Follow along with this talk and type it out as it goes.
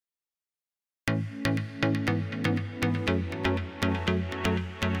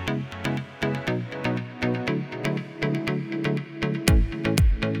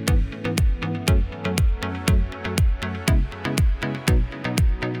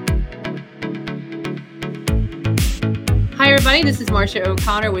everybody. This is Marsha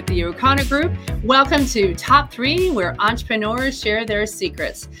O'Connor with the O'Connor Group. Welcome to Top 3, where entrepreneurs share their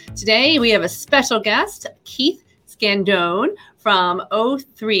secrets. Today, we have a special guest, Keith Scandone from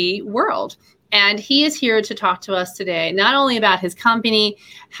O3 World. And he is here to talk to us today, not only about his company,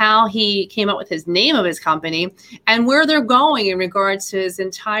 how he came up with his name of his company, and where they're going in regards to his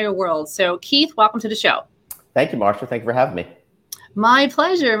entire world. So, Keith, welcome to the show. Thank you, Marsha. Thank you for having me. My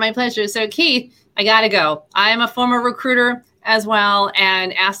pleasure. My pleasure. So, Keith, I got to go. I am a former recruiter as well,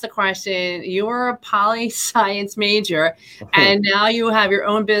 and ask the question, you're a poli-science major, and now you have your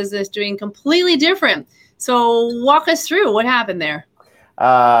own business doing completely different. So walk us through what happened there.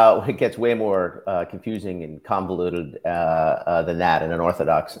 It gets way more confusing and convoluted than that and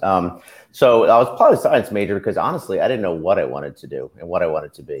unorthodox. So I was poli-science major because honestly, I didn't know what I wanted to do and what I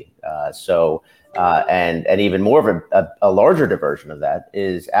wanted to be. And even more of a larger diversion of that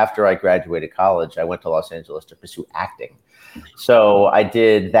is after I graduated college, I went to Los Angeles to pursue acting. So I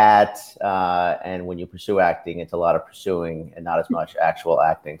did that. And when you pursue acting, it's a lot of pursuing and not as much actual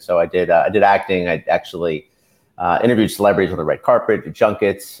acting. So I did acting. I actually interviewed celebrities on the red carpet, did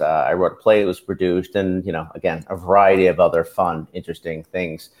junkets. I wrote a play that was produced, and again, a variety of other fun, interesting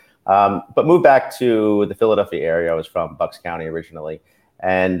things. But moved back to the Philadelphia area. I was from Bucks County originally,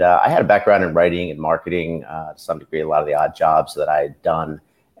 and I had a background in writing and marketing to some degree. A lot of the odd jobs that I had done,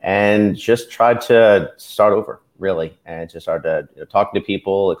 and just tried to start over really, and just started talking to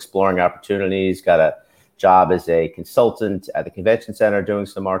people, exploring opportunities. Got a job as a consultant at the convention center doing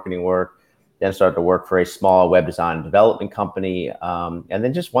some marketing work. Then started to work for a small web design and development company. And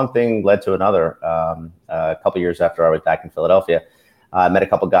then just one thing led to another. A couple of years after I was back in Philadelphia, I met a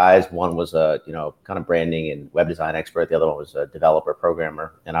couple of guys. One was a kind of branding and web design expert. The other one was a developer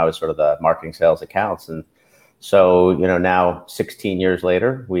programmer. And I was sort of the marketing sales accounts. And so, now 16 years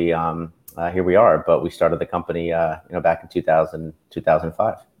later, we here we are. But we started the company, back in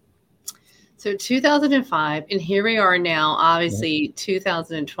 2005. So 2005, and here we are now, obviously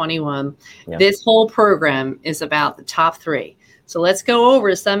 2021. Yeah. This whole program is about the top 3. So let's go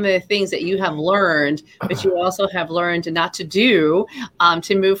over some of the things that you have learned, but you also have learned not to do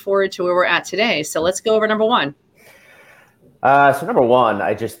to move forward to where we're at today. So let's go over number 1. So number 1,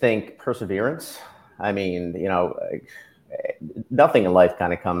 I just think perseverance. I mean, nothing in life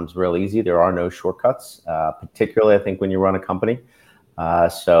kind of comes real easy. There are no shortcuts, particularly I think when you run a company.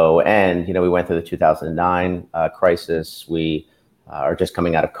 We went through the 2009 crisis. We are just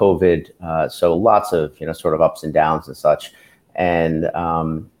coming out of COVID. So lots of, sort of ups and downs and such. And,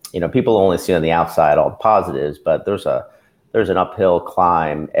 people only see on the outside all the positives, but there's an uphill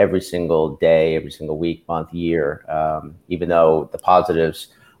climb every single day, every single week, month, year, even though the positives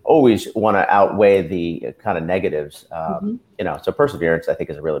always want to outweigh the kind of negatives. So perseverance, I think,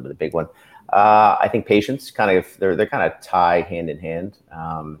 is a really, really big one. I think patience they're kind of tie hand in hand.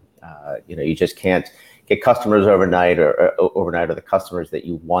 You just can't get customers overnight or the customers that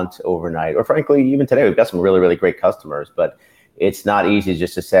you want overnight. Or frankly, even today, we've got some really, really great customers, but it's not easy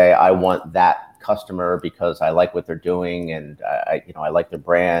just to say, I want that customer because I like what they're doing and I like their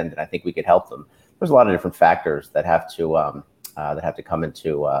brand and I think we could help them. There's a lot of different factors that have to come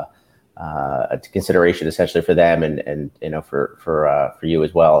into consideration, essentially, for them and for you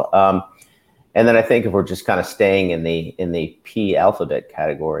as well. And then I think if we're just kind of staying in the P alphabet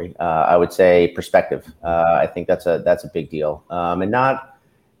category, I would say perspective. I think that's a big deal, and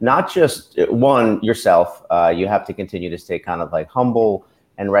not just one yourself. You have to continue to stay kind of like humble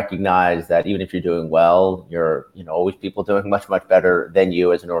and recognize that even if you're doing well, you're always people doing much better than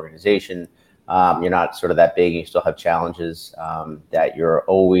you as an organization. You're not sort of that big. You still have challenges that you're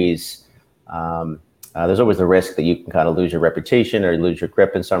always. There's always the risk that you can kind of lose your reputation or lose your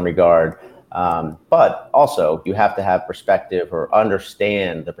grip in some regard. But also you have to have perspective or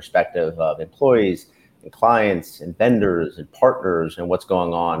understand the perspective of employees and clients and vendors and partners and what's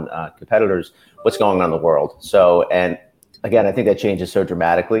going on, competitors, what's going on in the world. So, and again, I think that changes so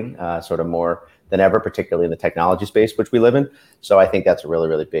dramatically, sort of more than ever, particularly in the technology space, which we live in. So I think that's a really,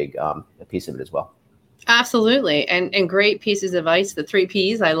 really big piece of it as well. Absolutely. And great pieces of advice, the 3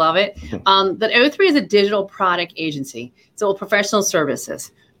 Ps. I love it. But O3 is a digital product agency. So professional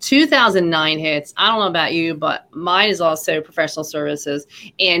services. 2009 hits. I don't know about you, but mine is also professional services.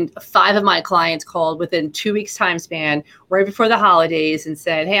 And 5 of my clients called within 2 weeks time span right before the holidays and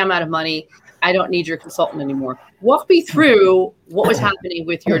said, hey, I'm out of money. I don't need your consultant anymore. Walk me through what was happening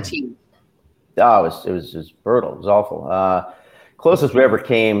with your team. Oh, it was just brutal. It was awful. Closest we ever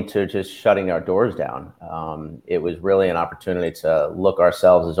came to just shutting our doors down. It was really an opportunity to look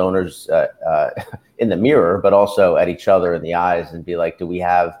ourselves as owners in the mirror, but also at each other in the eyes and be like, do we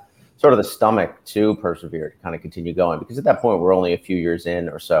have sort of the stomach to persevere, to kind of continue going, because at that point we're only a few years in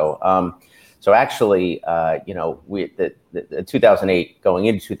or so. So actually, we the 2008 going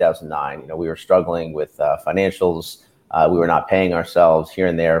into 2009, we were struggling with financials. We were not paying ourselves here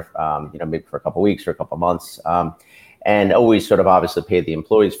and there, maybe for a couple of weeks or a couple of months, and always sort of obviously paid the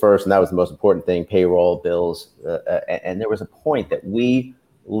employees first, and that was the most important thing: payroll, bills. And there was a point that we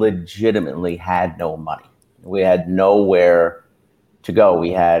legitimately had no money. We had nowhere to go. We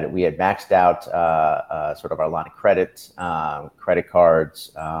had maxed out sort of our line of credit, credit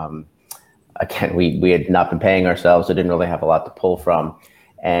cards. Again, we had not been paying ourselves, so didn't really have a lot to pull from.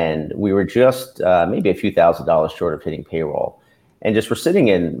 And we were just maybe a few $1,000s short of hitting payroll. And just we're sitting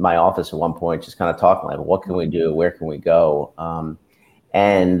in my office at one point, just kind of talking like, what can we do? Where can we go?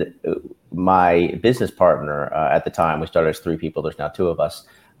 And my business partner at the time, we started as 3 people, there's now 2 of us,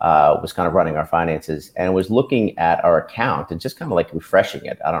 was kind of running our finances and was looking at our account and just kind of like refreshing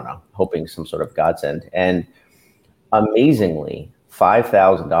it. I don't know, hoping some sort of godsend. And amazingly,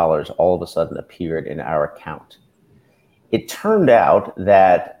 $5,000 all of a sudden appeared in our account. It turned out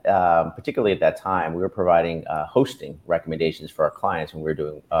that, particularly at that time, we were providing hosting recommendations for our clients when we were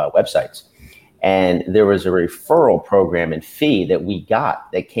doing websites. And there was a referral program and fee that we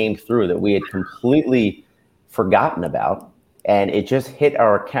got that came through that we had completely forgotten about. And it just hit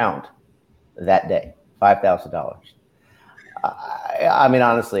our account that day, $5,000. I mean,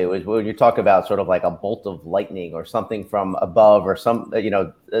 honestly, it was when you talk about sort of like a bolt of lightning or something from above or something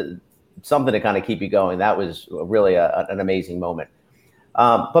to kind of keep you going. That was really an amazing moment.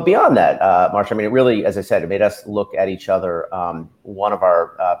 But beyond that, Marsha, I mean, it really, as I said, it made us look at each other. One of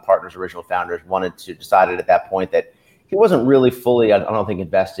our partners, original founders, decided at that point that he wasn't really fully, I don't think,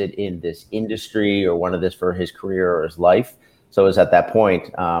 invested in this industry or wanted this for his career or his life. So it was at that point,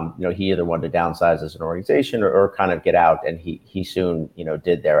 he either wanted to downsize as an organization or kind of get out, and he soon,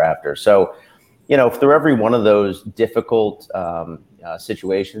 did thereafter. So, through every one of those difficult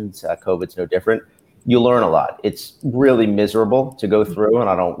situations, COVID's no different. You learn a lot. It's really miserable to go through, and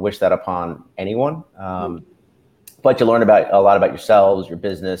I don't wish that upon anyone. But you learn a lot about yourselves, your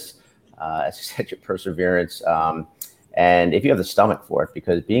business, as you said, your perseverance, and if you have the stomach for it,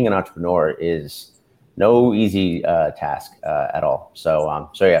 because being an entrepreneur is no easy task at all. So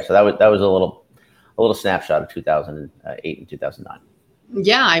that was a little snapshot of 2008 and 2009.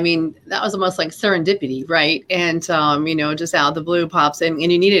 Yeah, I mean, that was almost like serendipity, right? And just out of the blue pops in,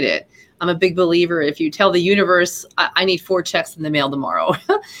 and you needed it. I'm a big believer. If you tell the universe, I need 4 checks in the mail tomorrow,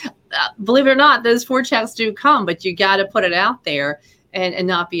 believe it or not, those 4 checks do come, but you got to put it out there and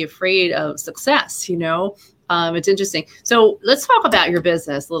not be afraid of success. It's interesting. So let's talk about your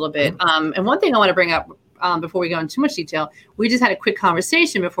business a little bit. And one thing I want to bring up before we go into too much detail, we just had a quick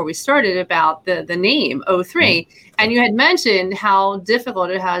conversation before we started about the name O3. And you had mentioned how difficult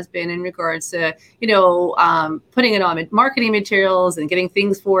it has been in regards to, putting it on marketing materials and getting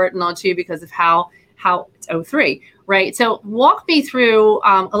things for it and all too, because of how it's O3, right? So walk me through,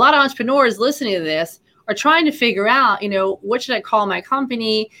 a lot of entrepreneurs listening to this are trying to figure out, what should I call my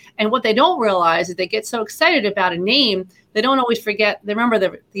company? And what they don't realize is they get so excited about a name, they don't always remember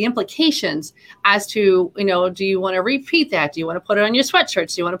the implications as to, do you want to repeat that? Do you want to put it on your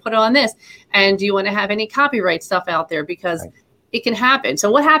sweatshirts? Do you want to put it on this? And do you want to have any copyright stuff out there? Because it can happen. So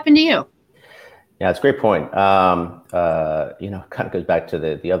what happened to you? Yeah, it's a great point. Kind of goes back to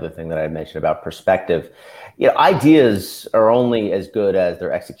the other thing that I mentioned about perspective. Ideas are only as good as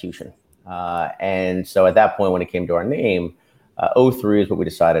their execution. And so at that point, when it came to our name, O3 is what we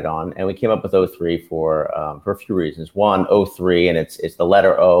decided on, and we came up with O3 for a few reasons. One, O3, and it's the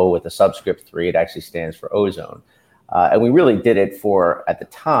letter O with the subscript 3. It actually stands for ozone, and we really did it for, at the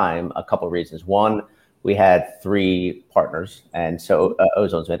time, a couple of reasons. One, we had 3 partners, and so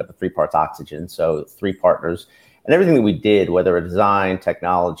ozone's made up of 3 parts oxygen, so 3 partners. And everything that we did, whether it design,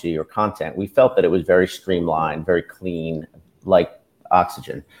 technology, or content, we felt that it was very streamlined, very clean, like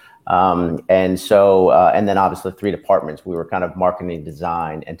oxygen. And then obviously 3 departments. We were kind of marketing,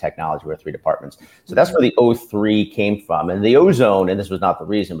 design, and technology were 3 departments. So that's where the O3 came from. And the ozone, and this was not the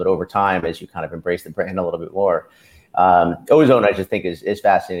reason, but over time, as you kind of embrace the brand a little bit more, ozone, I just think is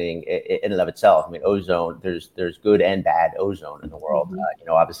fascinating in and of itself. I mean, ozone, there's good and bad ozone in the world.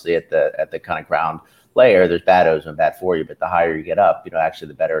 Obviously at the kind of ground layer, there's bad ozone, bad for you, but the higher you get up, actually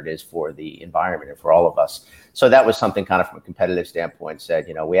the better it is for the environment and for all of us. So that was something kind of from a competitive standpoint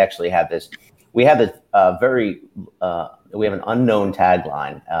said, we actually have this, we have an unknown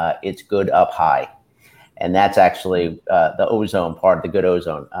tagline. It's good up high. And that's actually the ozone part of the good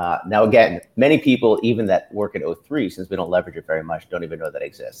ozone. Now, again, many people, even that work at O3, since we don't leverage it very much, don't even know that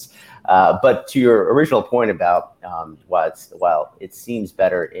exists. But to your original point about while it seems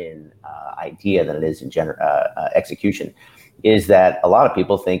better in idea than it is in execution, is that a lot of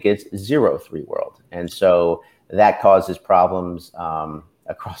people think it's 0-3 world. And so that causes problems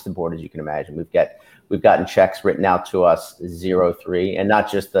across the board, as you can imagine. We've gotten checks written out to us 0-3, and not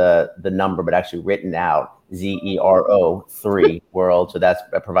just the number, but actually written out ZERO-3 world. So that's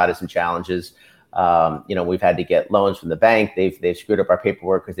provided some challenges. We've had to get loans from the bank. They've screwed up our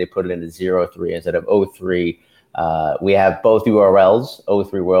paperwork because they put it into 0-3 instead of 0-3. We have both URLs,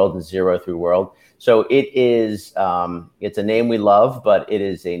 0-3 world and 0-3 world. So it is, it's a name we love, but it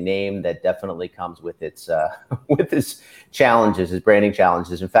is a name that definitely comes with its challenges, its branding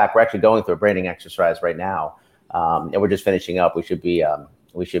challenges. In fact, we're actually going through a branding exercise right now, and we're just finishing up. We should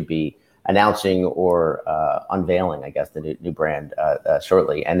be announcing or unveiling, I guess, the new brand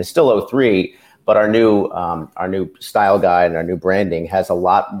shortly. And it's still 0-3, but our new style guide and our new branding has a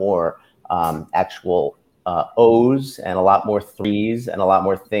lot more actual O's and a lot more threes and a lot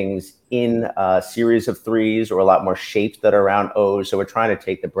more things in a series of threes, or a lot more shapes that are around O's. So we're trying to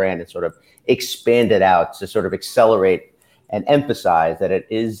take the brand and sort of expand it out to sort of accelerate and emphasize that it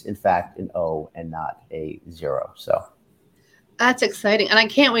is in fact an O and not a 0. So that's exciting. And I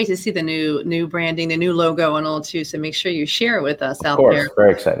can't wait to see the new branding, the new logo and all too. So make sure you share it with us out there. Of course,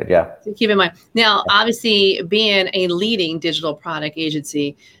 very excited, yeah. So keep in mind. Now, obviously, being a leading digital product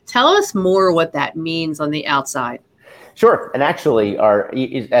agency, tell us more what that means on the outside. Sure. And actually,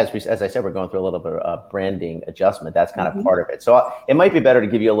 as I said, we're going through a little bit of branding adjustment. That's kind of part of it. So it might be better to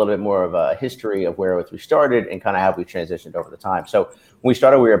give you a little bit more of a history of where we started and kind of how we transitioned over the time. So when we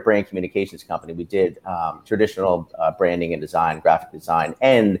started, we were a brand communications company. We did traditional branding and design, graphic design,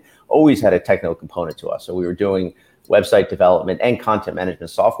 and always had a technical component to us. So we were doing website development and content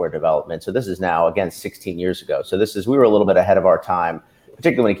management software development. So this is now, again, 16 years ago. So we were a little bit ahead of our time,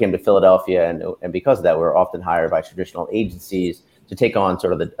 particularly when it came to Philadelphia, and because of that, we were often hired by traditional agencies to take on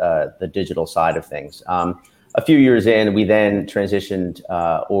sort of the digital side of things. A few years in, we then transitioned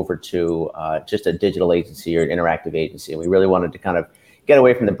over to just a digital agency or an interactive agency, and we really wanted to kind of get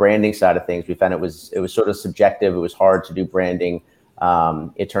away from the branding side of things. We found it was sort of subjective. It was hard to do branding.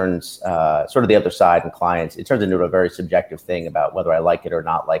 It turns sort of the other side and clients. It turns into a very subjective thing about whether I like it or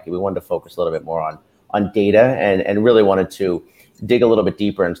not like it. We wanted to focus a little bit more on data and really wanted to dig a little bit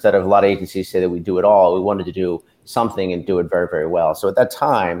deeper. Instead of a lot of agencies say that we do it all, we wanted to do something and do it very, very well. So at that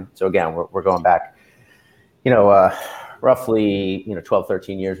time, so again, we're going back, roughly 12,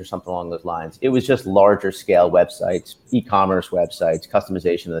 13 years or something along those lines. It was just larger scale websites, e-commerce websites,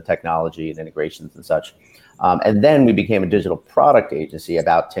 customization of the technology and integrations and such. And then we became a digital product agency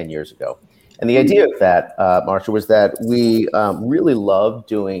about 10 years ago. And the idea of that, Marsha, was that we really love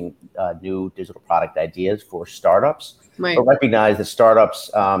doing new digital product ideas for startups. Right. But recognize that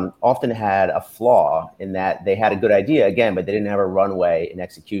startups often had a flaw in that they had a good idea, again, but they didn't have a runway in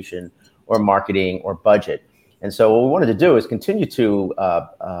execution or marketing or budget. And so what we wanted to do is continue to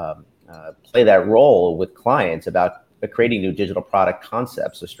play that role with clients about creating new digital product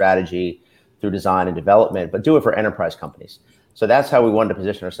concepts, so strategy through design and development, but do it for enterprise companies. So that's how we wanted to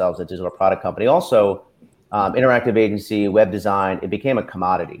position ourselves as a digital product company. Also, interactive agency, web design, it became a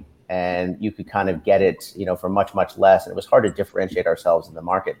commodity. And you could kind of get it, for much, much less. And it was hard to differentiate ourselves in the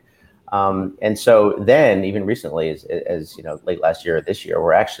market. And so then, even recently, as late last year or this year,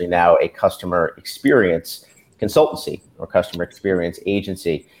 we're actually now a customer experience consultancy or customer experience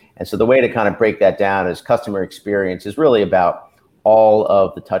agency. And so the way to kind of break that down is customer experience is really about all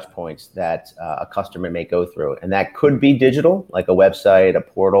of the touch points that a customer may go through. And that could be digital, like a website, a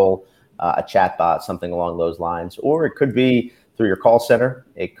portal, a chatbot, something along those lines, or it could be through your call center.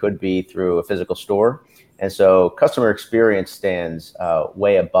 It could be through a physical store. And so customer experience stands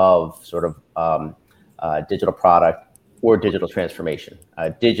way above sort of digital product or digital transformation.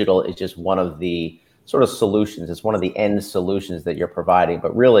 Digital is just one of the sort of solutions. It's one of the end solutions that you're providing.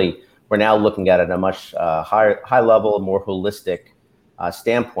 But really, we're now looking at it at a much high level, more holistic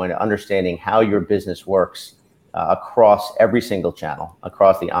standpoint of understanding how your business works across every single channel,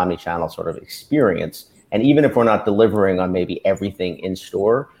 across the omni-channel sort of experience. And even if we're not delivering on maybe everything in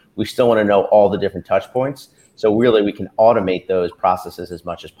store, we still want to know all the different touch points. So really, we can automate those processes as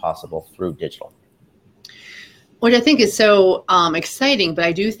much as possible through digital. Which I think is so exciting, but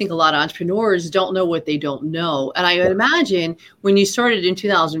I do think a lot of entrepreneurs don't know what they don't know. And I would imagine when you started in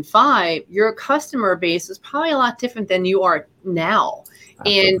 2005, your customer base is probably a lot different than you are now.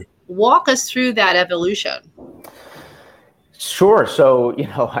 Absolutely. And walk us through that evolution. Sure. So,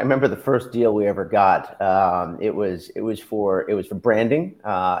 I remember the first deal we ever got. It was for branding,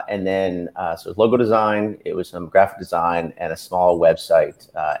 and then so it was logo design. It was some graphic design and a small website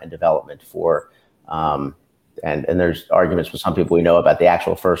and development for. And there's arguments with some people we know about the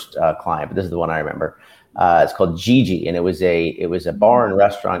actual first client, but this is the one I remember. It's called Gigi, and it was a bar and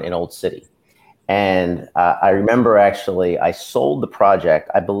restaurant in Old City. And I remember actually I sold the project.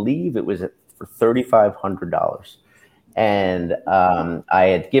 I believe it was for $3,500. And I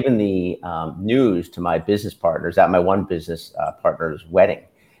had given the news to my business partners at my one business partner's wedding.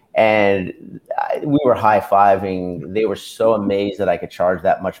 And we were high-fiving. They were so amazed that I could charge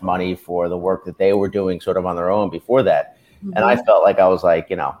that much money for the work that they were doing sort of on their own before that. Mm-hmm. And I felt like I was like,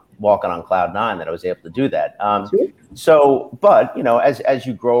 walking on cloud nine that I was able to do that. But as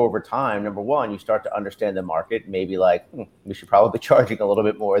you grow over time, number one, you start to understand the market, maybe like, we should probably be charging a little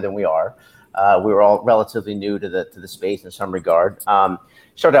bit more than we are. We were all relatively new to the space in some regard. Start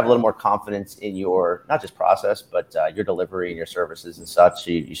to have a little more confidence in your, not just process, but your delivery and your services and such.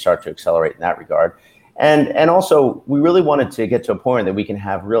 So you start to accelerate in that regard. And also, we really wanted to get to a point that we can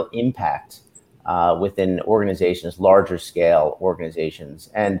have real impact within organizations, larger scale organizations,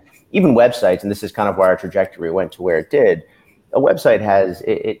 and even websites. And this is kind of why our trajectory went to where it did. A website has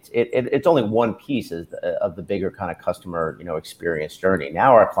it's only one piece of the bigger kind of customer experience journey.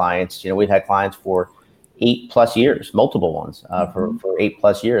 Now our clients, we've had clients for 8+ years, multiple ones for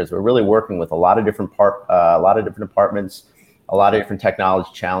 8+ years. We're really working with a lot of different departments, a lot of different technology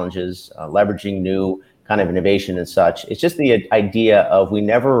challenges, leveraging new kind of innovation and such. It's just the idea of we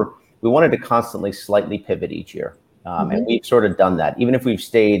wanted to constantly slightly pivot each year, and we've sort of done that. Even if we've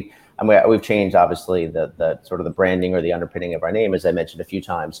stayed. We've changed, obviously, the sort of the branding or the underpinning of our name, as I mentioned a few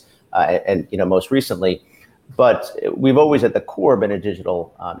times, and most recently. But we've always, at the core, been a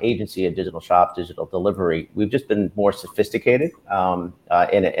digital agency, a digital shop, digital delivery. We've just been more sophisticated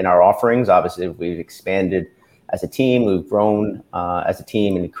in our offerings. Obviously, we've expanded as a team. We've grown as a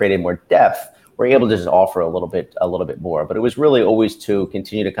team and created more depth. We're able to just offer a little bit more. But it was really always to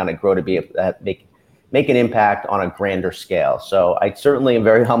continue to kind of grow, to be able to make an impact on a grander scale. So I certainly am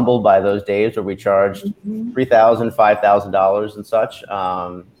very humbled by those days where we charged $3,000, $5,000 and such,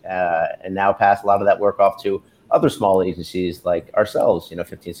 and now pass a lot of that work off to other small agencies like ourselves,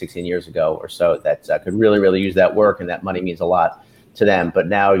 15, 16 years ago or so, that could really, really use that work, and that money means a lot to them. But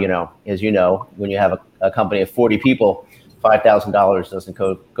now, as when you have a company of 40 people, $5,000 doesn't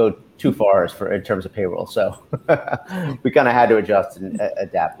go too far in terms of payroll. So we kind of had to adjust and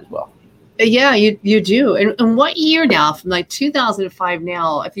adapt as well. Yeah, you do. And what year now, from like 2005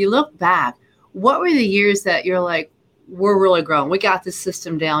 now, if you look back, what were the years that you're like, we're really growing? We got this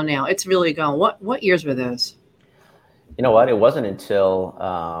system down now. It's really going. What years were those? You know what? It wasn't until,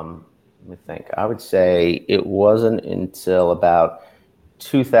 let me think. I would say it wasn't until about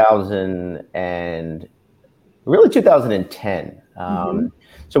 2000 and really 2010.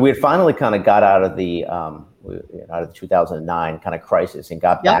 So we had finally kind of got out of the 2009 kind of crisis and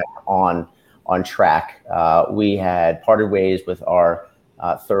got back on track. We had parted ways with our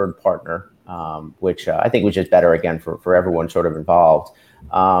third partner, which I think was just better, again, for everyone sort of involved.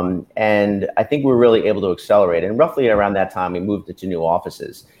 And I think we were really able to accelerate. And roughly around that time, we moved into new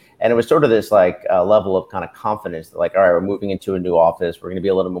offices. And it was sort of this level of kind of confidence that, like, all right, we're moving into a new office. We're going to be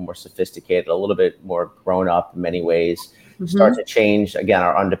a little bit more sophisticated, a little bit more grown up in many ways. Start to change, again,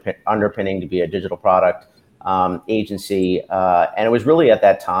 our underpinning to be a digital product agency. And it was really at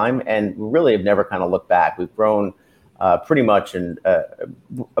that time, and we really have never kind of looked back. We've grown pretty much an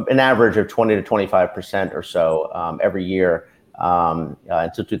average of 20 to 25% or so every year.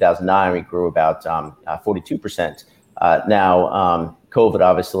 Until 2009, we grew about 42%. Now, COVID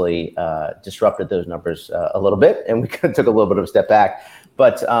obviously disrupted those numbers a little bit, and we kind of took a little bit of a step back.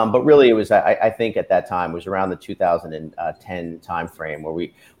 But really, it was, I think at that time, it was around the 2010 timeframe where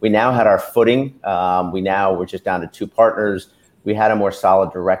we now had our footing. We now were just down to 2 partners. We had a more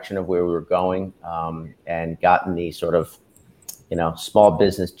solid direction of where we were going, and gotten the sort of, small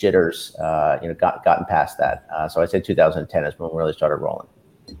business jitters, gotten past that. So I'd say 2010 is when we really started rolling.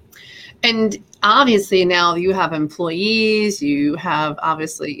 And obviously now you have employees, you have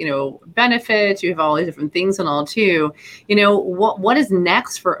obviously, benefits, you have all these different things and all too. What is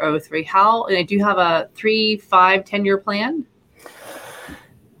next for O3? And do you have a 3, 5, 10-year plan?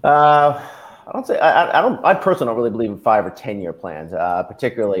 I personally don't really believe in 5 or 10-year plans.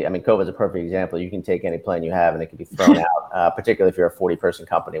 Particularly, COVID is a perfect example. You can take any plan you have and it can be thrown out, particularly if you're a 40-person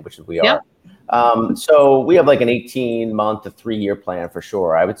company, which we are. So we have like an 18-month to 3-year plan for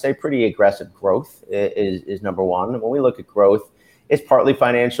sure. I would say pretty aggressive growth is number one. When we look at growth, it's partly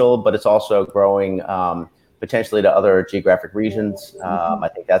financial, but it's also growing potentially to other geographic regions. I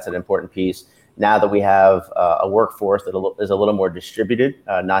think that's an important piece. Now that we have a workforce that is a little more distributed,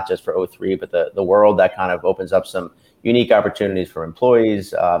 not just for O3, but the world, that kind of opens up some unique opportunities for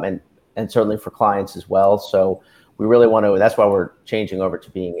employees and certainly for clients as well. So we really want to, that's why we're changing over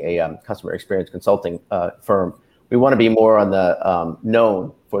to being a customer experience consulting firm. We want to be more on the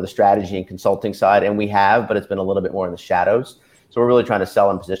known for the strategy and consulting side, and we have, but it's been a little bit more in the shadows. So we're really trying to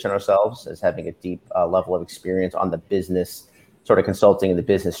sell and position ourselves as having a deep level of experience on the business sort of consulting and the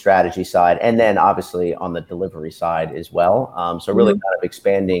business strategy side, and then obviously on the delivery side as well. So really kind of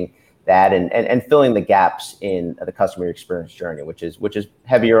expanding that and filling the gaps in the customer experience journey, which is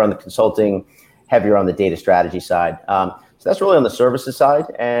heavier on the consulting, heavier on the data strategy side. So that's really on the services side.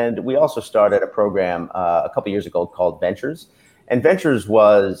 And we also started a program a couple years ago called Ventures. And Ventures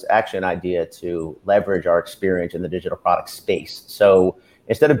was actually an idea to leverage our experience in the digital product space. So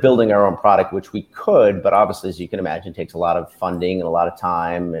instead of building our own product, which we could, but obviously, as you can imagine, takes a lot of funding and a lot of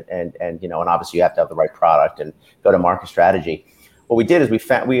time, and obviously you have to have the right product and go to market strategy. What we did is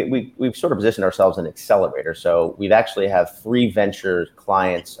we've sort of positioned ourselves in an accelerator. So we've actually have 3 venture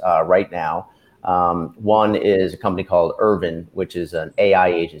clients right now. One is a company called Irvin, which is an AI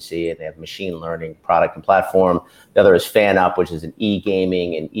agency, and they have machine learning product and platform. The other is FanUp, which is an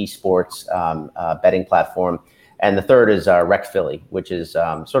e-gaming and esports betting platform. And the third is Rec Philly, which is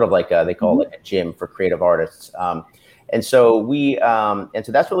sort of like they call it a gym for creative artists. And so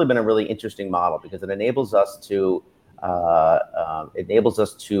that's really been a really interesting model because it enables us to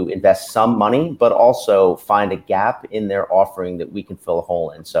invest some money, but also find a gap in their offering that we can fill a hole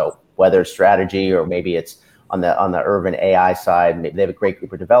in. So whether it's strategy or maybe it's on the Irvin AI side, maybe they have a great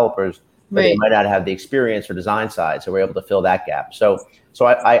group of developers, but they might not have the experience or design side. So we're able to fill that gap. So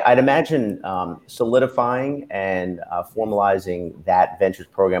I'd imagine solidifying and formalizing that ventures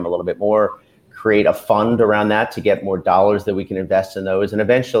program a little bit more, create a fund around that to get more dollars that we can invest in those, and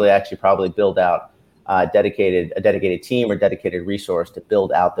eventually actually probably build out a dedicated team or dedicated resource to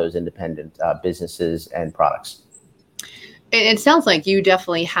build out those independent businesses and products. It sounds like you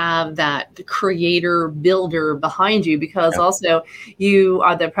definitely have that creator builder behind you because also you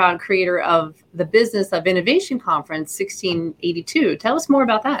are the proud creator of the Business of Innovation Conference 1682. Tell us more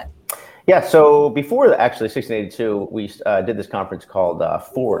about that. Yeah, so before actually 1682, we did this conference called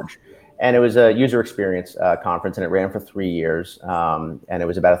Forge. And it was a user experience conference, and it ran for 3 years. And it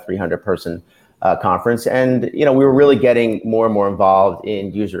was about a 300-person conference. And, we were really getting more and more involved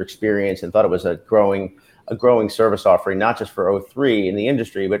in user experience and thought it was a growing service offering, not just for O3 in the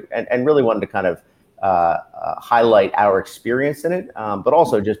industry, but and really wanted to kind of highlight our experience in it, but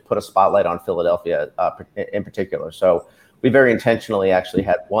also just put a spotlight on Philadelphia in particular. So we very intentionally actually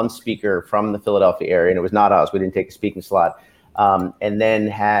had one speaker from the Philadelphia area, and it was not us. We didn't take a speaking slot. And then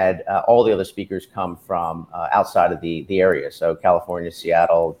had all the other speakers come from outside of the area. So California,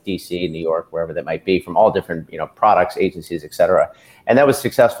 Seattle, DC, New York, wherever that might be, from all different products, agencies, et cetera. And that was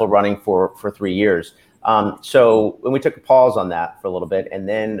successful running for 3 years. So when we took a pause on that for a little bit, and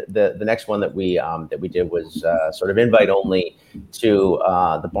then the next one that we did was sort of invite only to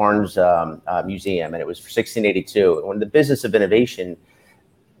the Barnes Museum, and it was for 1682. And when the Business of Innovation,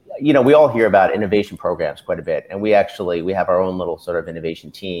 we all hear about innovation programs quite a bit, and we have our own little sort of innovation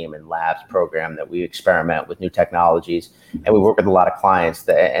team and labs program that we experiment with new technologies, and we work with a lot of clients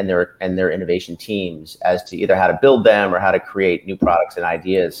and their innovation teams as to either how to build them or how to create new products and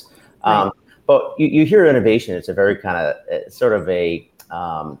ideas. Right. But you hear innovation, it's a very kind of it's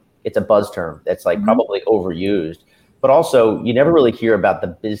a buzz term that's like probably overused, but also you never really hear about the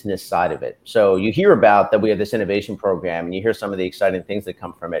business side of it. So you hear about that we have this innovation program and you hear some of the exciting things that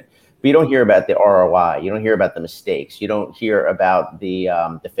come from it, but you don't hear about the ROI, you don't hear about the mistakes, you don't hear about the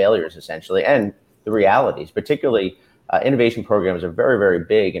failures essentially, and the realities. Particularly innovation programs are very, very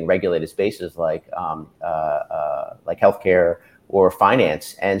big in regulated spaces like healthcare or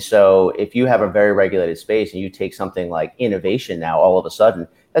finance. And so if you have a very regulated space and you take something like innovation now, all of a sudden,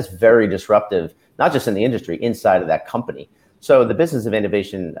 that's very disruptive, not just in the industry, inside of that company. So the Business of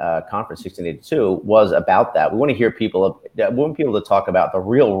Innovation Conference 1682 was about that. We want people to talk about the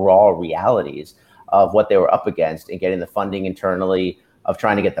real raw realities of what they were up against and getting the funding internally, of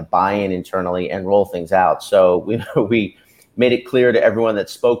trying to get the buy-in internally and roll things out. So we made it clear to everyone that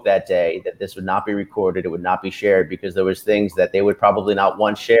spoke that day that this would not be recorded, it would not be shared, because there was things that they would probably not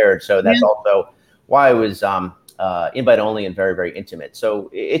want shared. So that's also why it was invite only and very, very intimate. So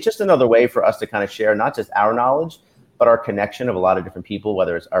it's just another way for us to kind of share not just our knowledge, but our connection of a lot of different people,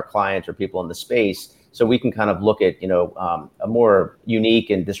 whether it's our clients or people in the space. So we can kind of look at, a more unique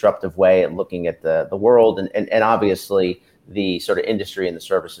and disruptive way at looking at the world and obviously the sort of industry and the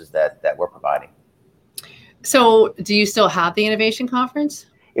services that we're providing. So do you still have the innovation conference?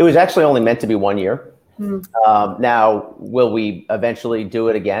 It was actually only meant to be 1 year. Hmm. Now, will we eventually do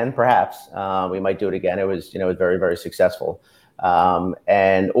it again? Perhaps we might do it again. It was, very, very successful,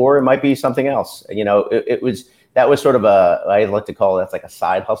 or it might be something else. It was that was sort of I like to call it, that's like a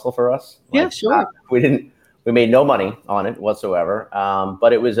side hustle for us. Yeah, Like, sure. we made no money on it whatsoever,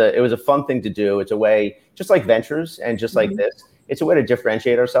 but it was a fun thing to do. It's a way, just like ventures and just like this. It's a way to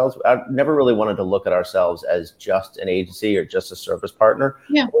differentiate ourselves. I never really wanted to look at ourselves as just an agency or just a service partner.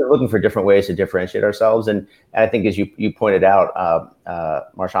 Yeah. We're looking for different ways to differentiate ourselves. And I think, as you pointed out,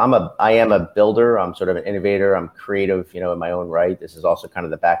 Marsha, I am a builder. I'm sort of an innovator. I'm creative, in my own right. This is also kind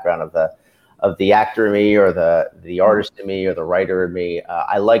of the background of the actor in me, or the artist in me, or the writer in me.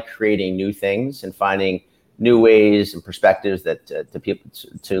 I like creating new things and finding new ways and perspectives that to people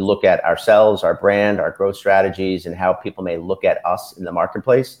to look at ourselves, our brand, our growth strategies, and how people may look at us in the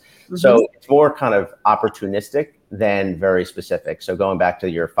marketplace. So it's more kind of opportunistic than very specific. So going back to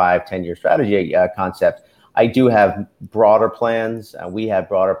your 5-10 year strategy concept, I do have broader plans. We have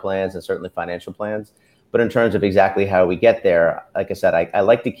broader plans, and certainly financial plans. But in terms of exactly how we get there, like I said, I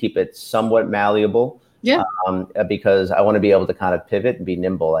like to keep it somewhat malleable. Yeah. Because I want to be able to kind of pivot and be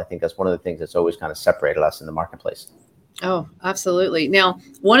nimble. I think that's one of the things that's always kind of separated us in the marketplace. Oh, absolutely. Now,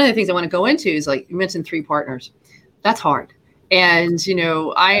 one of the things I want to go into is, like you mentioned, 3 partners. That's hard. And,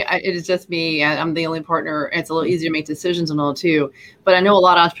 it is just me. I'm the only partner. It's a little easier to make decisions and all too. But I know a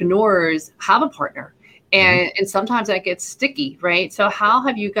lot of entrepreneurs have a partner, and sometimes that gets sticky, right? So how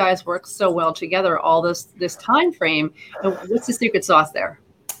have you guys worked so well together all this time frame? And what's the secret sauce there?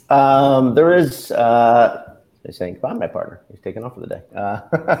 There is, they're saying, goodbye, my partner. He's taking off for the day.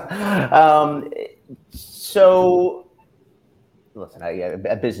 So listen,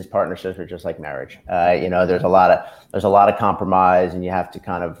 a business partnerships are just like marriage. There's a lot of compromise, and you have to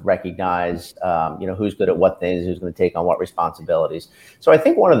kind of recognize, who's good at what things, who's going to take on what responsibilities. So I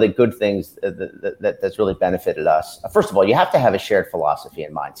think one of the good things that's really benefited us, first of all, you have to have a shared philosophy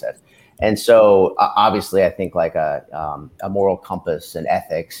and mindset. And so obviously, I think like a moral compass and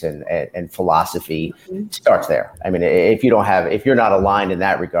ethics and philosophy starts there. I mean, if you're not aligned in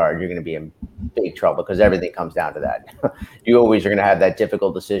that regard, you're going to be in big trouble, because everything comes down to that. You always are going to have that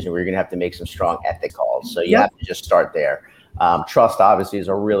difficult decision where you're going to have to make some strong ethic calls. So you have to just start there. Trust obviously is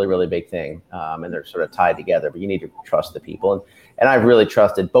a really, really big thing, and they're sort of tied together. But you need to trust the people, and I've really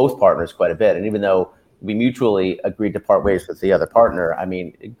trusted both partners quite a bit. And even though we mutually agreed to part ways with the other partner, I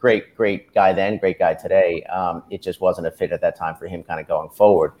mean, great guy then, great guy today. It just wasn't a fit at that time for him kind of going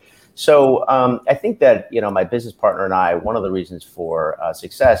forward. So I think that, my business partner and I, one of the reasons for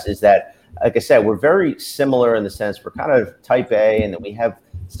success is that, like I said, we're very similar in the sense we're kind of type A, and that we have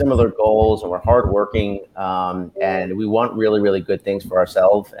similar goals, and we're hardworking, and we want really, really good things for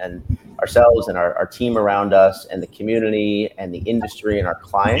ourselves and our team around us, and the community and the industry and our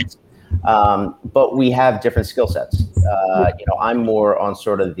clients. But we have different skill sets. I'm more on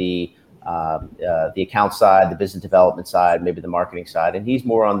sort of the account side, the business development side, maybe the marketing side, and he's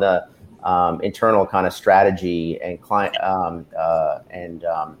more on the internal kind of strategy and client and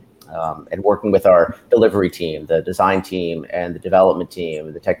working with our delivery team, the design team, and the development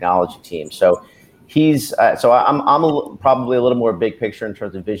team, the technology team. So I'm probably a little more big picture in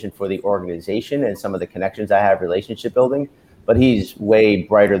terms of vision for the organization and some of the connections I have, relationship building. But he's way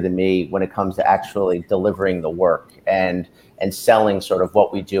brighter than me when it comes to actually delivering the work and selling sort of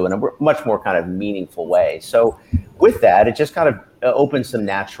what we do in a much more kind of meaningful way. So with that, it just kind of opens some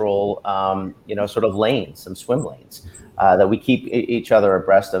natural, sort of lanes, some swim lanes that we keep each other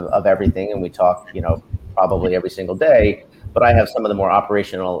abreast of everything. And we talk, probably every single day. But I have some of the more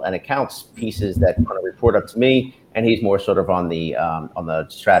operational and accounts pieces that kind of report up to me, and he's more sort of on the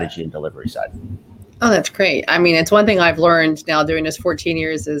strategy and delivery side. Oh, that's great. I mean, it's one thing I've learned now doing this 14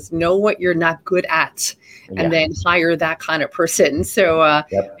 years is know what you're not good at, and then hire that kind of person. So I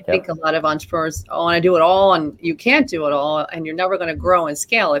think a lot of entrepreneurs want to do it all, and you can't do it all, and you're never going to grow and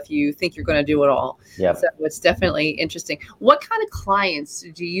scale if you think you're going to do it all. Yep. So it's definitely interesting. What kind of clients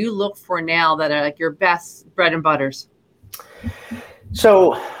do you look for now that are like your best bread and butters?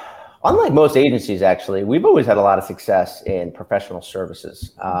 So unlike most agencies, actually, we've always had a lot of success in professional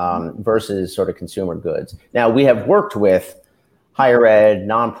services versus sort of consumer goods. Now, we have worked with higher ed,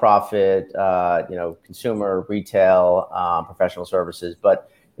 nonprofit, consumer, retail, professional services,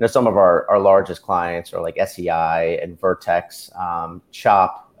 but some of our largest clients are like SEI and Vertex,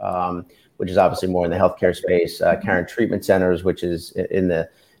 CHOP, which is obviously more in the healthcare space, Caron Treatment Centers, which is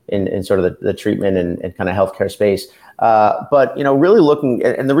in sort of the treatment and kind of healthcare space. But, really looking,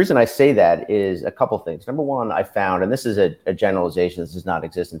 and the reason I say that is a couple things. Number one, I found, and this is a generalization, this does not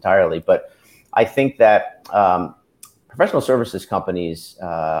exist entirely, but I think that professional services companies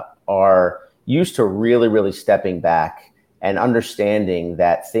are used to really, really stepping back and understanding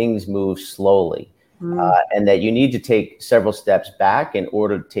that things move slowly, and that you need to take several steps back in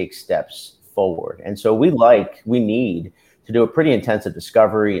order to take steps forward. And so we need to do a pretty intensive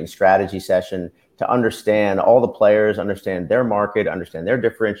discovery and strategy session to understand all the players, understand their market, understand their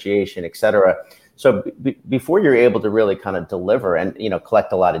differentiation, et cetera. So before you're able to really kind of deliver and,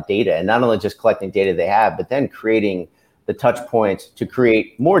 collect a lot of data, and not only just collecting data they have, but then creating the touch points to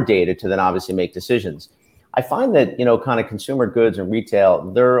create more data to then obviously make decisions. I find that, kind of consumer goods and retail,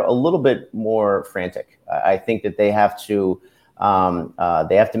 they're a little bit more frantic. I think that they have to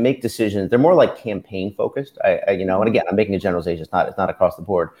make decisions. They're more like campaign focused. And again, I'm making a generalization. It's not across the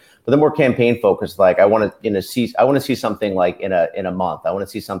board, but they're more campaign focused. Like I want to see something like in a month. I want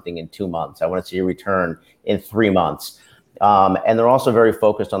to see something in 2 months. I want to see a return in 3 months. And they're also very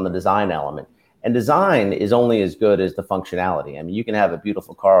focused on the design element. And design is only as good as the functionality. I mean, you can have a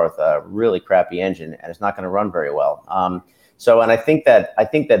beautiful car with a really crappy engine, and it's not going to run very well. And I think that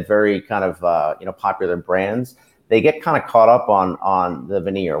very kind of popular brands, they get kind of caught up on the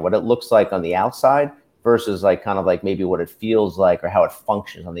veneer, what it looks like on the outside versus like kind of like maybe what it feels like or how it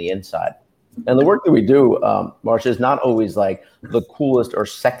functions on the inside. And the work that we do, Marcia, is not always like the coolest or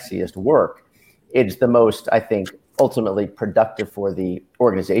sexiest work. It's the most, I think, ultimately productive for the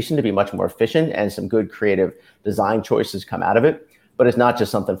organization to be much more efficient, and some good creative design choices come out of it. But it's not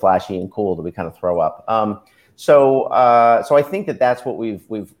just something flashy and cool that we kind of throw up. So I think that's what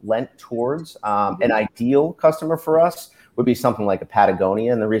we've lent towards. An ideal customer for us would be something like a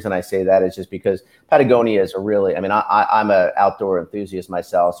Patagonia. And the reason I say that is just because Patagonia is I'm an outdoor enthusiast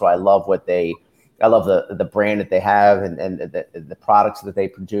myself. So I love the brand that they have and the products that they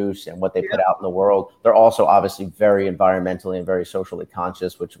produce and what they put out in the world. They're also obviously very environmentally and very socially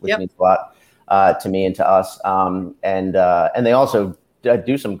conscious, which means a lot to me and to us. And they also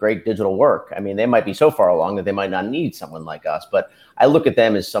do some great digital work. I mean, they might be so far along that they might not need someone like us, but I look at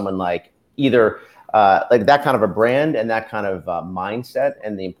them as someone like either like that kind of a brand and that kind of mindset,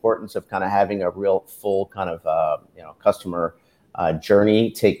 and the importance of kind of having a real full kind of customer journey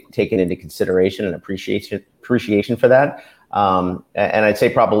taken into consideration and appreciation for that. And I'd say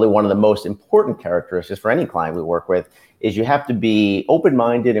probably one of the most important characteristics for any client we work with is you have to be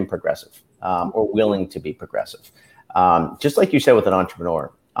open-minded and progressive, or willing to be progressive. Just like you said with an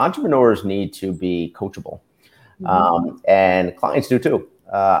entrepreneur, entrepreneurs need to be coachable, and clients do too.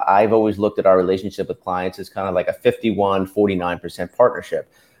 I've always looked at our relationship with clients as kind of like a 51-49% partnership.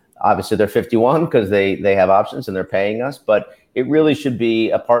 Obviously, they're 51 because they have options and they're paying us, but it really should be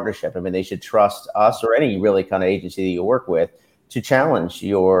a partnership. I mean, they should trust us or any really kind of agency that you work with to challenge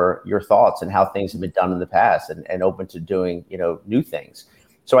your thoughts and how things have been done in the past, and open to doing new things.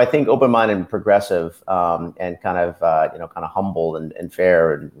 So I think open-minded and progressive, and kind of humble and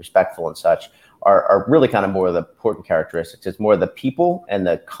fair and respectful and such are really kind of more of the important characteristics. It's more the people and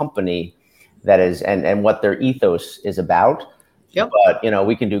the company that is, and what their ethos is about. Yep. But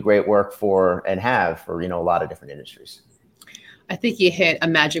we can do great work for a lot of different industries. I think you hit a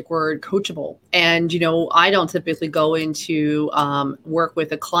magic word, coachable. And, I don't typically go into work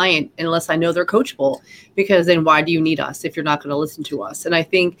with a client unless I know they're coachable, because then why do you need us if you're not going to listen to us? And I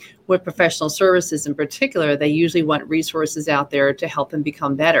think with professional services in particular, they usually want resources out there to help them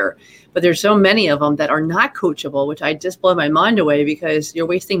become better. But there's so many of them that are not coachable, which I just blow my mind away, because you're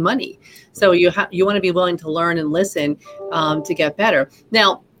wasting money. So you want to be willing to learn and listen to get better.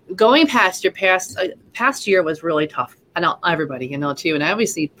 Now, going past your past year was really tough. I know everybody, too, and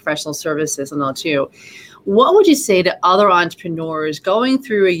obviously professional services, too. What would you say to other entrepreneurs going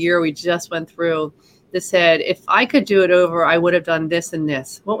through a year we just went through that said, if I could do it over, I would have done this and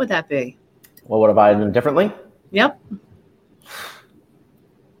this? What would that be? Well, what have I done differently? Yep.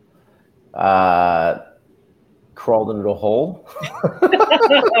 Crawled into a hole.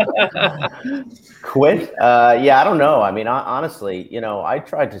 Quit. Yeah, I don't know. I mean, honestly, I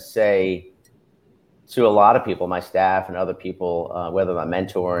tried to say to a lot of people, my staff and other people, whether I'm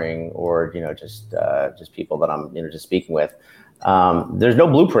mentoring or just people that I'm just speaking with, there's no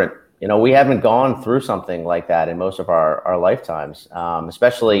blueprint. We haven't gone through something like that in most of our lifetimes,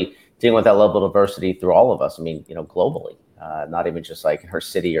 especially dealing with that level of diversity through all of us. I mean, globally, not even just like her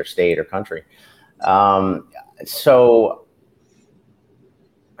city or state or country. So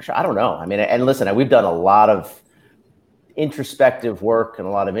I don't know. I mean, and listen, we've done a lot of introspective work and a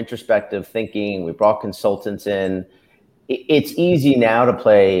lot of introspective thinking. We brought consultants in. It's easy now to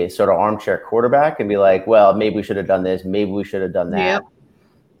play sort of armchair quarterback and be like, well, maybe we should have done this, maybe we should have done that. Yep.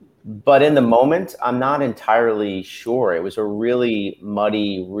 But in the moment, I'm not entirely sure. It was a really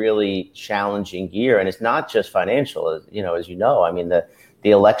muddy, really challenging year, and it's not just financial. As you know, I mean, the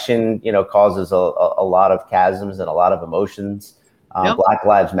election, causes a lot of chasms and a lot of emotions. Yep. Black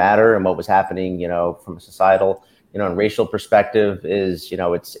Lives Matter and what was happening, from a societal, and racial perspective is,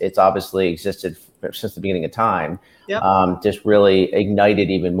 it's obviously existed since the beginning of time. Yep. Just really ignited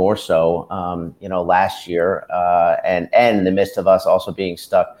even more so, last year, and in the midst of us also being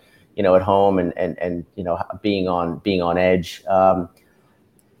stuck, at home and being on edge. So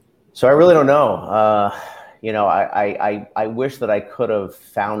I really don't know. I wish that I could have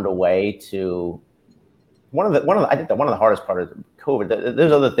found a way to. I think that one of the hardest part of COVID.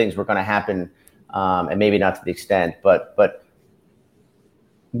 There's other things were going to happen, and maybe not to the extent, but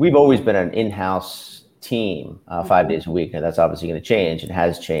we've always been an in-house team, 5 days a week, and that's obviously going to change. It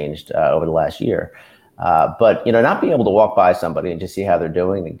has changed over the last year. But not being able to walk by somebody and just see how they're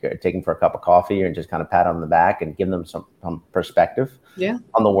doing and take them for a cup of coffee and just kind of pat on the back and give them some perspective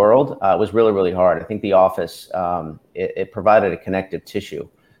on the world was really, really hard. I think the office, it provided a connective tissue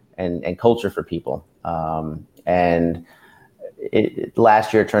and culture for people. And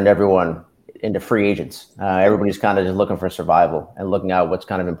last year turned everyone into free agents. Everybody's kind of just looking for survival and looking at what's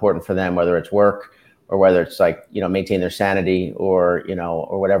kind of important for them, whether it's work or whether it's maintain their sanity or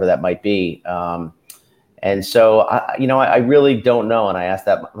whatever that might be. And so, I really don't know. And I ask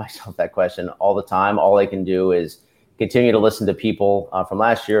myself that question all the time. All I can do is continue to listen to people from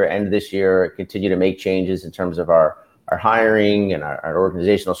last year and this year, continue to make changes in terms of our hiring and our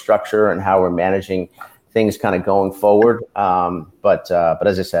organizational structure and how we're managing things kind of going forward. But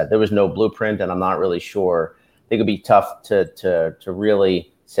as I said, there was no blueprint, and I'm not really sure. I think it'd be tough to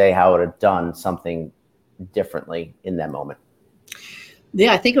really say how I would have done something differently in that moment.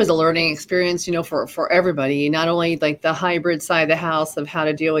 Yeah, I think it was a learning experience, for everybody, not only like the hybrid side of the house of how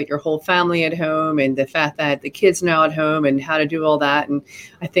to deal with your whole family at home and the fact that the kids now at home and how to do all that. And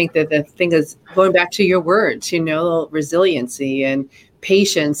I think that the thing is going back to your words, resiliency and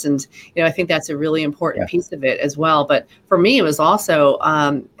patience. And, I think that's a really important piece of it as well. But for me, it was also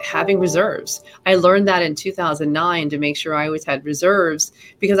having reserves. I learned that in 2009 to make sure I always had reserves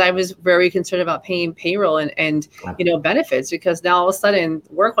because I was very concerned about paying payroll and benefits, because now all of a sudden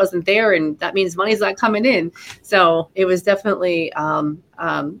work wasn't there and that means money's not coming in. So it was definitely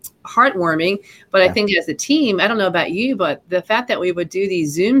heartwarming. But I think as a team, I don't know about you, but the fact that we would do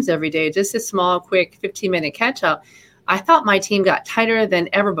these Zooms every day, just a small, quick 15-minute catch up, I thought my team got tighter than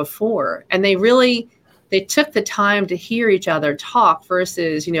ever before. And they took the time to hear each other talk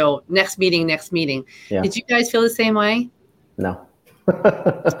versus, next meeting. Yeah. Did you guys feel the same way? No.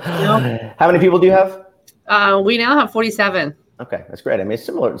 No? How many people do you have? We now have 47. Okay, that's great. I mean,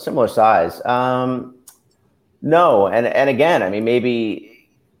 similar size. No. And again, I mean, maybe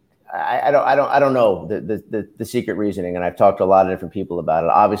I don't know the secret reasoning, and I've talked to a lot of different people about it.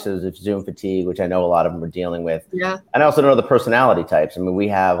 Obviously, there's Zoom fatigue, which I know a lot of them are dealing with. Yeah. And I also know the personality types. I mean, we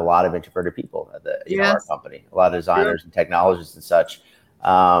have a lot of introverted people at our company, a lot of designers and technologists and such.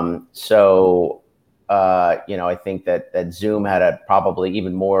 So I think that Zoom had a probably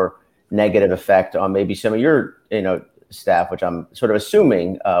even more negative effect on maybe some of your staff, which I'm sort of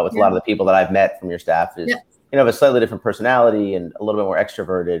assuming with a lot of the people that I've met from your staff is. Yeah. Have a slightly different personality and a little bit more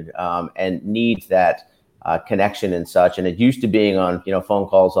extroverted, and needs that connection and such. And it used to being on, phone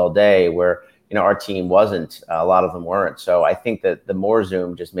calls all day where, our team wasn't, a lot of them weren't. So I think that the more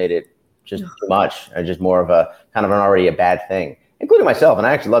Zoom just made it just too much, and just more of a kind of already a bad thing, including myself. And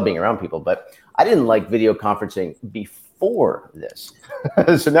I actually love being around people, but I didn't like video conferencing before this.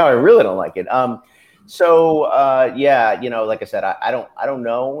 So now I really don't like it. Like I said, I don't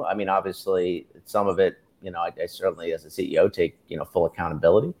know. I mean, obviously some of it, I certainly, as a CEO, take, full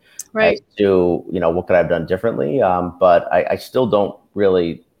accountability as to, what could I have done differently? But I still don't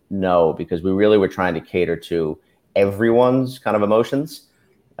really know, because we really were trying to cater to everyone's kind of emotions.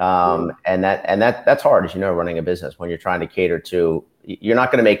 And that's hard, as running a business when you're trying to cater to, you're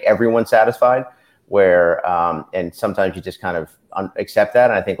not going to make everyone satisfied and sometimes you just kind of accept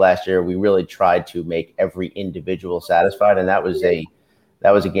that. And I think last year we really tried to make every individual satisfied. And that was a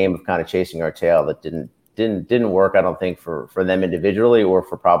game of kind of chasing our tail that didn't work, I don't think, for them individually or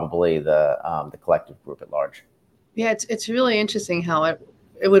for probably the collective group at large. Yeah, it's really interesting how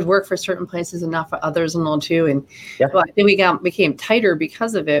it would work for certain places and not for others and all too. And well, I think we became tighter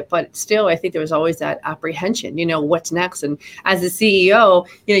because of it, but still, I think there was always that apprehension, what's next. And as a CEO,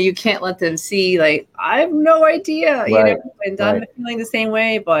 you can't let them see like, I have no idea, and I'm feeling the same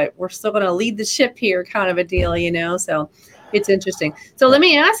way, but we're still going to lead the ship here kind of a deal, so. It's interesting. So let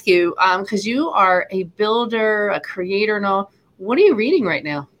me ask you, because you are a builder, a creator and all, what are you reading right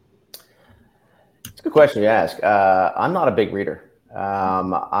now? a good question you ask. I'm not a big reader. For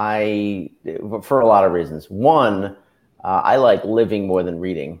a lot of reasons. One, I like living more than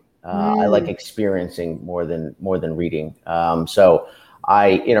reading. I like experiencing more than reading. So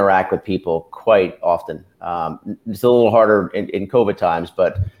I interact with people quite often. It's a little harder in COVID times,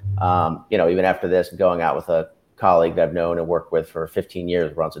 but even after this, going out with a colleague that I've known and worked with for 15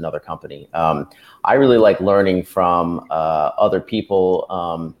 years, runs another company. I really like learning from other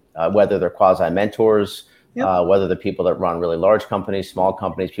people, whether they're quasi mentors, whether they're people that run really large companies, small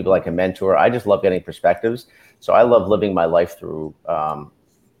companies, people I can mentor. I just love getting perspectives. So I love living my life through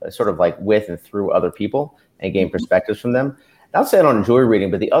sort of like with and through other people and gain perspectives from them. Not saying I don't enjoy reading,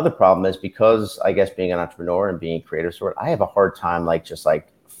 but the other problem is because I guess being an entrepreneur and being a creative sort, I have a hard time just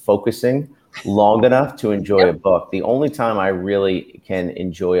focusing long enough to enjoy a book. The only time I really can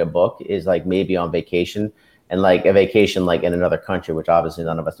enjoy a book is maybe on vacation, and a vacation in another country, which obviously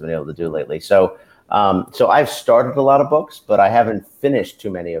none of us have been able to do lately. So I've started a lot of books, but I haven't finished too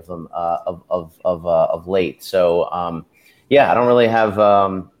many of them of late. So I don't really have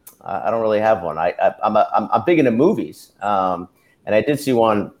one. I'm big into movies, and I did see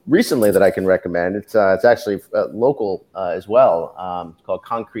one recently that I can recommend. It's actually local as well. It's called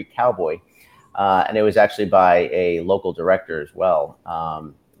Concrete Cowboy, and it was actually by a local director as well,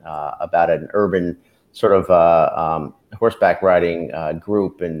 about an urban sort of horseback riding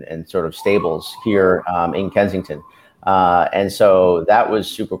group and sort of stables here in Kensington. And so that was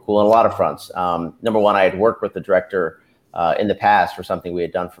super cool on a lot of fronts. Number one, I had worked with the director in the past for something we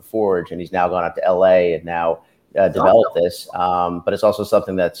had done for Forge, and he's now gone out to LA and now developed this. But it's also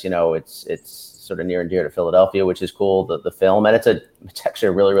something that's, it's sort of near and dear to Philadelphia, which is cool, the film. And it's actually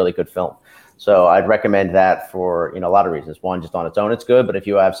a really, really good film. So I'd recommend that for, a lot of reasons. One, just on its own, it's good. But if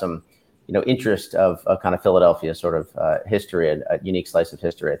you have some, interest of kind of Philadelphia sort of history, a unique slice of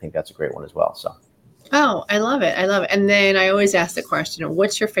history, I think that's a great one as well. So. Oh, I love it. I love it. And then I always ask the question,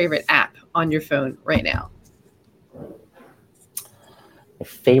 what's your favorite app on your phone right now? My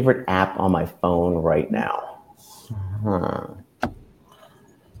favorite app on my phone right now.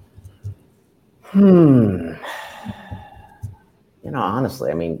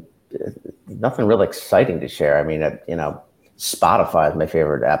 Honestly, I mean, nothing really exciting to share. I mean, Spotify is my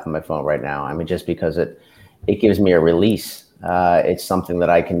favorite app on my phone right now. I mean, just because it gives me a release. It's something that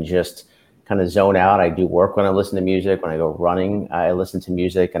I can just kind of zone out. I do work when I listen to music. When I go running, I listen to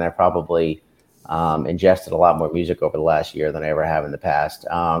music, and I probably ingested a lot more music over the last year than I ever have in the past.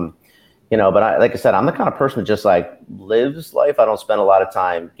 But like I said, I'm the kind of person who just lives life. I don't spend a lot of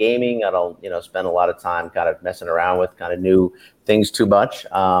time gaming. I don't, spend a lot of time kind of messing around with kind of new things too much,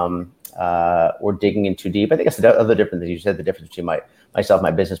 or digging in too deep. I think that's the other difference that you said, the difference between myself,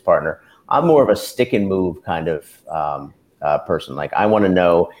 my business partner. I'm more of a stick and move kind of person. I want to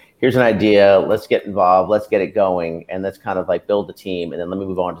know, here's an idea, let's get involved, let's get it going, and let's kind of build the team, and then let me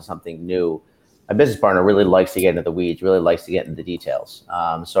move on to something new. My business partner really likes to get into the weeds, really likes to get into the details.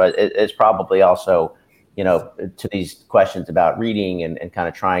 So it's probably also, to these questions about reading and kind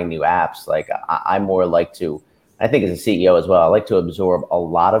of trying new apps, I more like to, I think as a CEO as well, I like to absorb a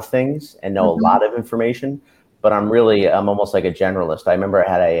lot of things and know a lot of information, but I'm almost like a generalist. I remember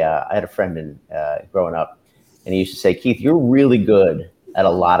I had a friend growing up, and he used to say, Keith, you're really good at a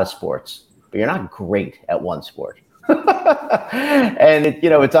lot of sports, but you're not great at one sport. And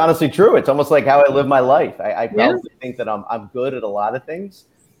it's honestly true. It's almost like how I live my life. I probably think that I'm good at a lot of things,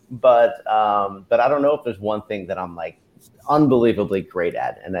 but I don't know if there's one thing that I'm unbelievably great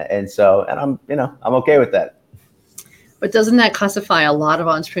at, and I'm okay with that. But doesn't that classify a lot of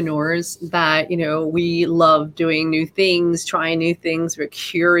entrepreneurs that, we love doing new things, trying new things. We're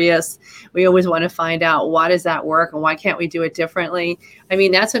curious. We always want to find out, why does that work and why can't we do it differently? I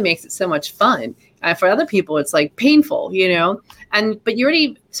mean, that's what makes it so much fun. For other people, it's painful, but you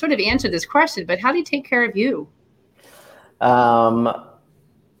already sort of answered this question, but how do you take care of you?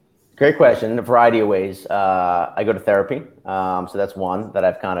 Great question. In a variety of ways. I go to therapy. So that's one that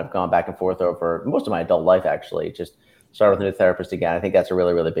I've kind of gone back and forth over most of my adult life, actually. Just started with a new therapist again. I think that's a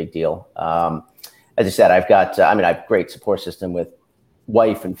really, really big deal. As I said, I've got, I have a great support system with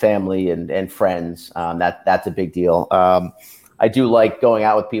wife and family and friends. That's a big deal. I do like going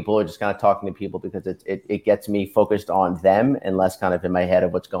out with people or just kind of talking to people because it gets me focused on them and less kind of in my head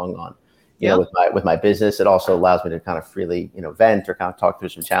of what's going on. With my business, it also allows me to kind of freely, vent or kind of talk through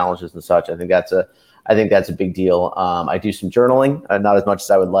some challenges and such. I think that's a big deal. I do some journaling, not as much as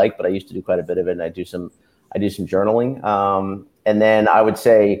I would like, but I used to do quite a bit of it. And I do some journaling. And then I would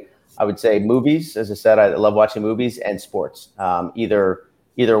say movies. As I said, I love watching movies and sports.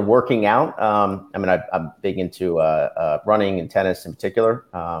 Either working out. I'm big into running and tennis in particular.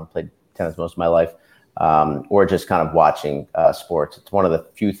 Played tennis most of my life. or just kind of watching sports. It's one of the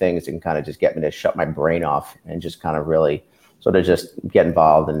few things that can kind of just get me to shut my brain off and just kind of really sort of just get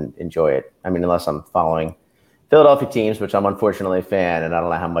involved and enjoy it. I mean, unless I'm following Philadelphia teams, which I'm unfortunately a fan, and I don't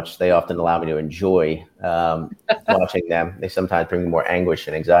know how much they often allow me to enjoy watching them. They sometimes bring me more anguish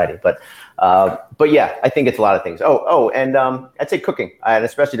and anxiety. But yeah, I think it's a lot of things. And I'd say cooking, and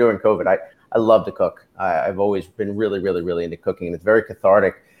especially during COVID, I love to cook. I've always been really, really, really into cooking, and it's very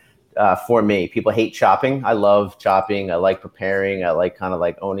cathartic for me. People hate chopping. I love chopping. I like preparing. I like kind of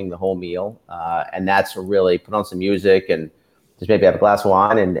like owning the whole meal, and that's really put on some music and just maybe have a glass of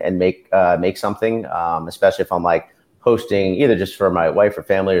wine and make something, especially if I'm like hosting either just for my wife or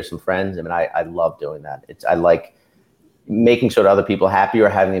family or some friends. I mean, I love doing that. I like making sure that other people happy or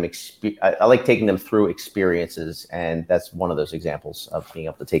having them I like taking them through experiences. And that's one of those examples of being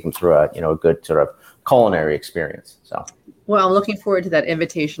able to take them through a good sort of culinary experience. So. Well, I'm looking forward to that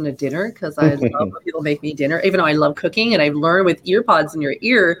invitation to dinner because I love when people make me dinner, even though I love cooking and I've learned with ear pods in your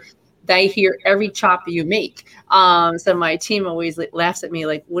ear, they hear every chop you make. So my team always laughs at me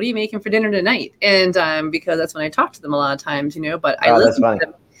like, what are you making for dinner tonight? And because that's when I talk to them a lot of times, but I listen to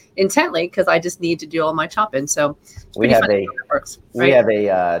them intently because I just need to do all my chopping. So we have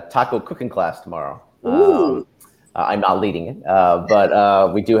a taco cooking class tomorrow. I'm not leading it,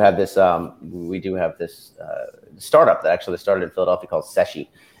 but we do have this startup that actually started in Philadelphia called Seshi.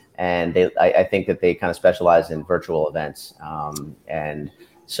 And I think that they kind of specialize in virtual events. And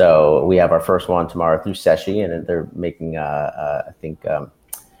so we have our first one tomorrow through Seshi, and they're making, I think,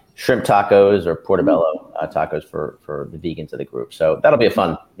 shrimp tacos or portobello tacos for the vegans of the group. So that'll be a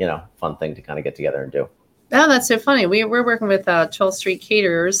fun thing to kind of get together and do. Oh, that's so funny. We're working with 12th Street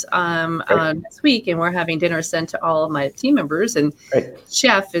Caterers this week, and we're having dinner sent to all of my team members. And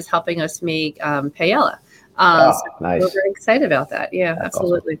Chef is helping us make paella. So nice. We're very excited about that. Yeah, that's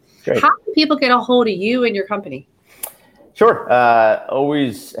absolutely. Awesome. How can people get a hold of you and your company? Sure.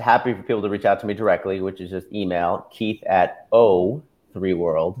 Always happy for people to reach out to me directly, which is just email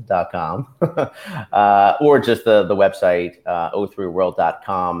keith@o3world.com or just the website,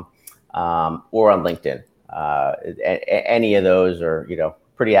 o3world.com, or on LinkedIn. Any of those are,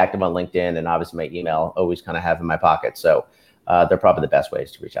 pretty active on LinkedIn, and obviously my email always kind of have in my pocket. So they're probably the best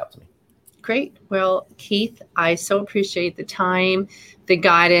ways to reach out to me. Great. Well, Keith, I so appreciate the time, the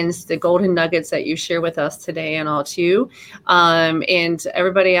guidance, the golden nuggets that you share with us today and all too. And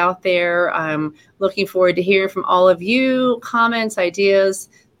everybody out there, I'm looking forward to hearing from all of you, comments, ideas,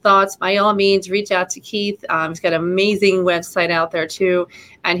 thoughts. By all means, reach out to Keith. He's got an amazing website out there too.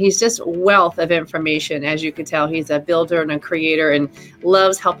 And he's just a wealth of information. As you can tell, he's a builder and a creator and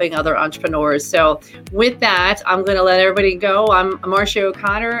loves helping other entrepreneurs. So with that, I'm going to let everybody go. I'm Marcia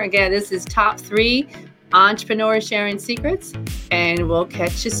O'Connor. Again, this is Top 3 Entrepreneurs Sharing Secrets, and we'll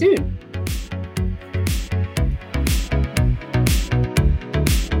catch you soon.